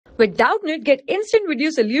With Doubtnut, get instant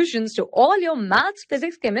video solutions to all your maths,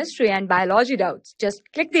 physics, chemistry, and biology doubts. Just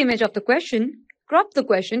click the image of the question, crop the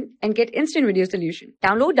question, and get instant video solution.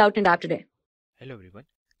 Download Doubtnut app today. Hello everyone.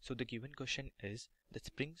 So the given question is the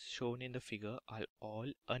springs shown in the figure are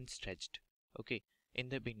all unstretched. Okay. In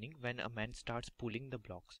the beginning, when a man starts pulling the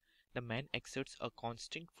blocks, the man exerts a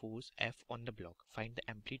constant force F on the block. Find the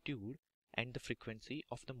amplitude and the frequency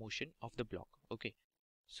of the motion of the block. Okay.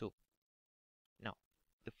 So now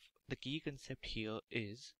the key concept here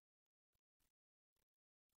is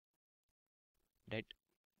that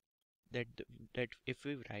if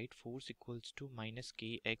we write force equals to minus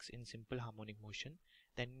kx in simple harmonic motion,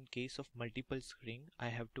 then in case of multiple spring I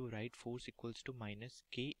have to write force equals to minus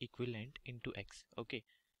k equivalent into x. Okay,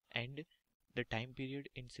 and the time period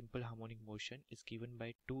in simple harmonic motion is given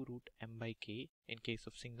by 2 root m by k in case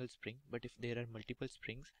of single spring, but if there are multiple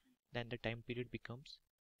springs then the time period becomes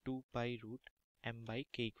 2 pi root m by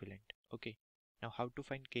k equivalent. Okay, now how to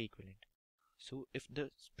find k equivalent? So if the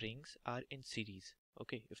springs are in series,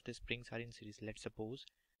 okay, if the springs are in series, let's suppose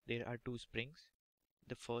there are two springs,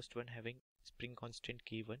 the first one having spring constant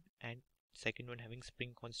k1 and second one having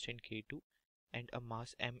spring constant k2, and a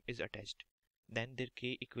mass m is attached, then their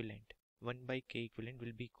k equivalent 1 by k equivalent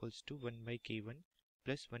will be equals to 1 by k1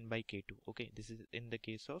 plus 1 by k2. Okay, this is in the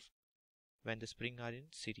case of when the springs are in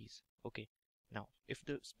series. Okay, now if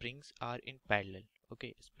the springs are in parallel,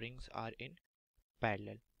 okay, springs are in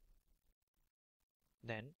parallel,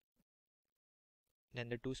 then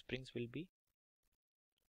the two springs will be,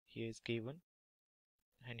 here is k1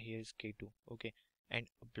 and here is k2. Okay, and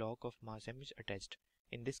a block of mass m is attached.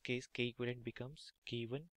 In this case k equivalent becomes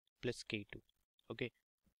k1 plus k2. Okay,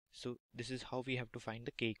 so this is how we have to find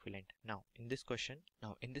the k equivalent. Now in this question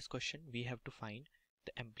we have to find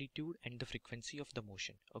the amplitude and the frequency of the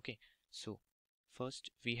motion. Okay, so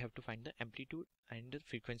first we have to find the amplitude and the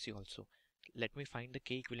frequency also. Let me find the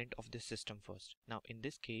k equivalent of this system first. Now in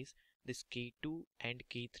this case this k2 and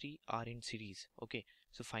k3 are in series. Okay,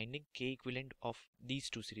 so finding k equivalent of these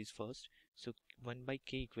two series first. So 1 by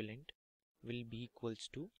k equivalent will be equals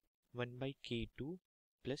to 1 by k2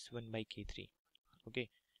 plus 1 by k3. Okay,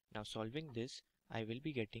 now solving this I will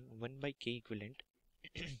be getting 1 by k equivalent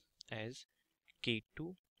as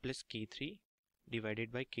k2 plus k3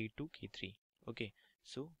 divided by k2 k3. Okay,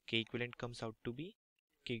 so k equivalent comes out to be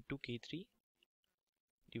k2 k3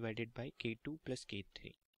 divided by k2 plus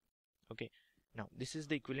k3. Okay, now this is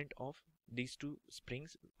the equivalent of these two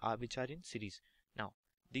springs which are in series. Now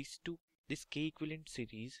this k equivalent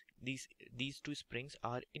series, these two springs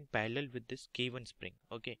are in parallel with this k1 spring.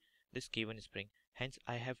 Okay, this k1 spring, hence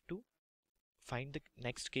I have to find the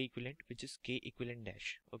next k equivalent, which is k equivalent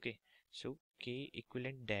dash. Okay, so k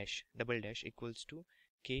equivalent dash double dash equals to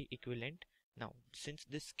k equivalent. Now since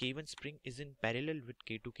this k1 spring is in parallel with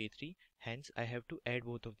k2 k3, hence I have to add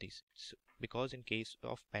both of these. So, because in case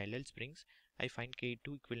of parallel springs I find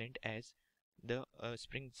k2 equivalent as the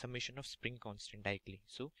spring summation of spring constant directly.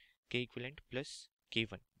 So k equivalent plus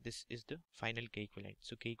k1, this is the final k equivalent.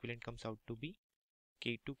 So k equivalent comes out to be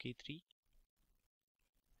k2 k3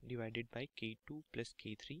 divided by k2 plus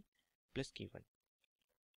k3 plus k1.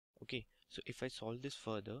 Okay, so if I solve this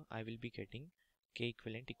further I will be getting k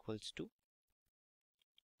equivalent equals to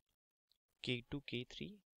k2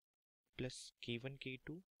 k3 plus k1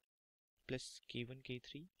 k2 plus k1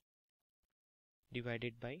 k3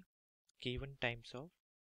 divided by k1 times of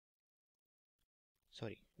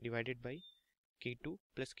divided by k2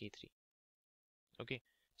 plus k3. Okay,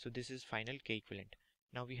 so this is final k equivalent.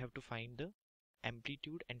 Now we have to find the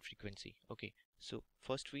amplitude and frequency. Okay, so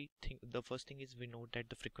the first thing is we know that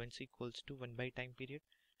the frequency equals to 1 by time period,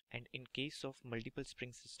 and in case of multiple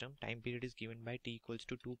spring system time period is given by t equals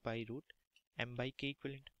to 2 pi root m by k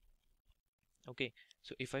equivalent. Okay,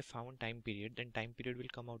 so if I found time period, then time period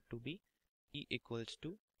will come out to be E equals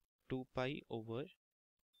to 2 pi over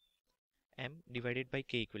m divided by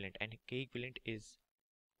k equivalent, and k equivalent is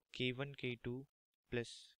k1 k2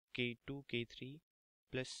 plus k2 k3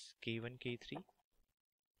 plus k1 k3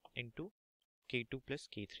 into k2 plus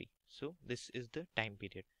k3. So this is the time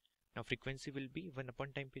period. Now frequency will be 1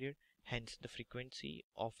 upon time period, hence the frequency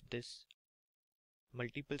of this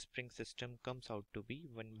multiple spring system comes out to be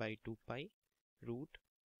 1 by 2 pi root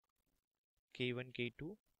k1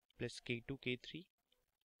 k2 plus k2 k3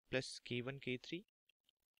 plus k1 k3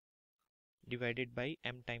 divided by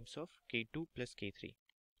m times of k2 plus k3.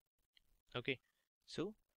 Okay,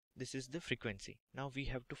 so this is the frequency. Now we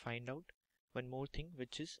have to find out one more thing,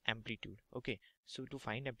 which is amplitude. Okay, so to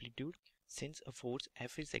find amplitude, since a force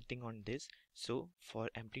F is acting on this, so for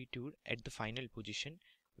amplitude at the final position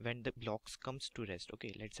when the blocks comes to rest,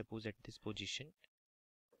 okay, let's suppose at this position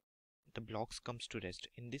the blocks comes to rest.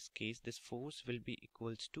 In this case, this force will be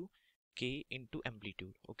equals to K into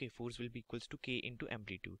amplitude. Okay, force will be equals to K into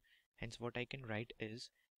amplitude. Hence what I can write is,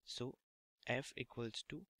 so F equals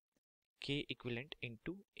to K equivalent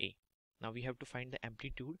into A. Now we have to find the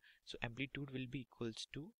amplitude. So amplitude will be equals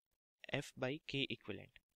to F by K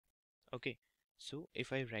equivalent. Okay, so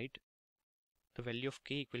if I write the value of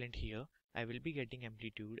K equivalent here, I will be getting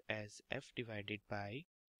amplitude as F divided by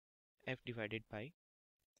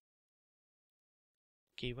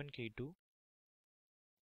K1 K2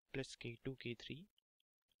 plus K2 K3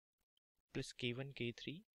 plus K1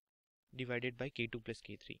 K3 divided by K2 plus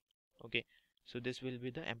K3. Okay, so this will be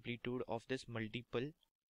the amplitude of this multiple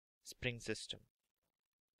spring system,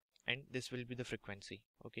 and this will be the frequency.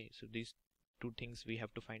 Okay, so these two things we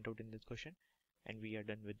have to find out in this question, and we are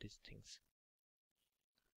done with these things.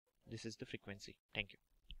 This is the frequency. Thank you.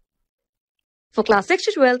 For class 6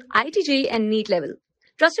 to 12, IIT JEE and NEET level.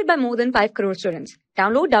 Trusted by more than 5 crore students.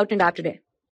 Download Doubtnut app today.